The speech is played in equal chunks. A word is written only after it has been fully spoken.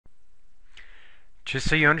Just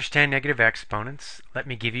so you understand negative exponents, let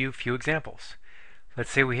me give you a few examples. Let's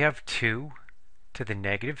say we have 2 to the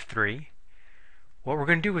negative 3. What we're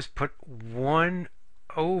going to do is put 1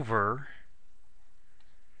 over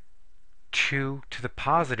 2 to the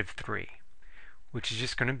positive 3, which is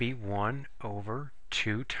just going to be 1 over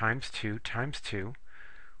 2 times 2 times 2,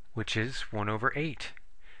 which is 1 over 8.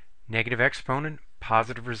 Negative exponent,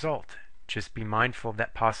 positive result. Just be mindful of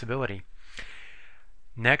that possibility.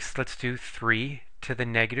 Next, let's do 3 to the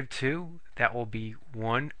negative 2. That will be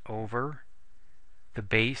 1 over the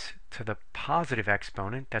base to the positive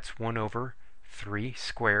exponent. That's 1 over 3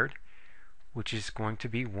 squared, which is going to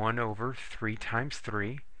be 1 over 3 times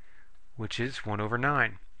 3, which is 1 over 9.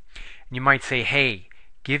 And you might say, hey,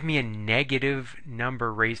 give me a negative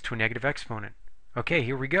number raised to a negative exponent. Okay,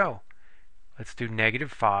 here we go. Let's do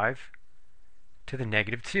negative 5 to the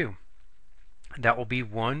negative 2. That will be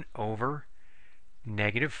 1 over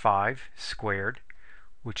negative 5 squared,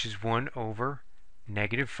 which is 1 over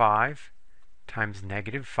negative 5 times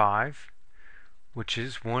negative 5, which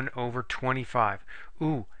is 1 over 25.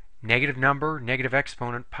 Ooh, negative number, negative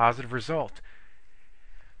exponent, positive result.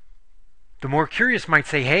 The more curious might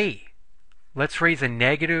say, hey, let's raise a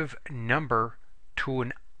negative number to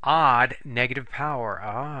an odd negative power.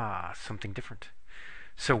 Ah, something different.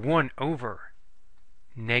 So 1 over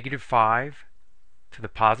negative 5 to the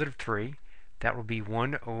positive 3, that will be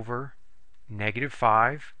 1 over negative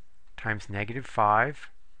 5 times negative 5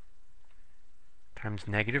 times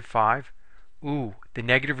negative 5. Ooh, the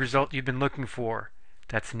negative result you've been looking for.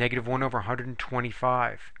 That's negative 1 over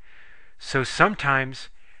 125. So sometimes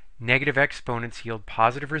negative exponents yield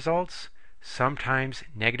positive results. Sometimes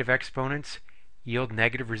negative exponents yield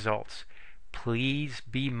negative results. Please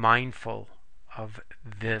be mindful of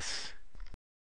this.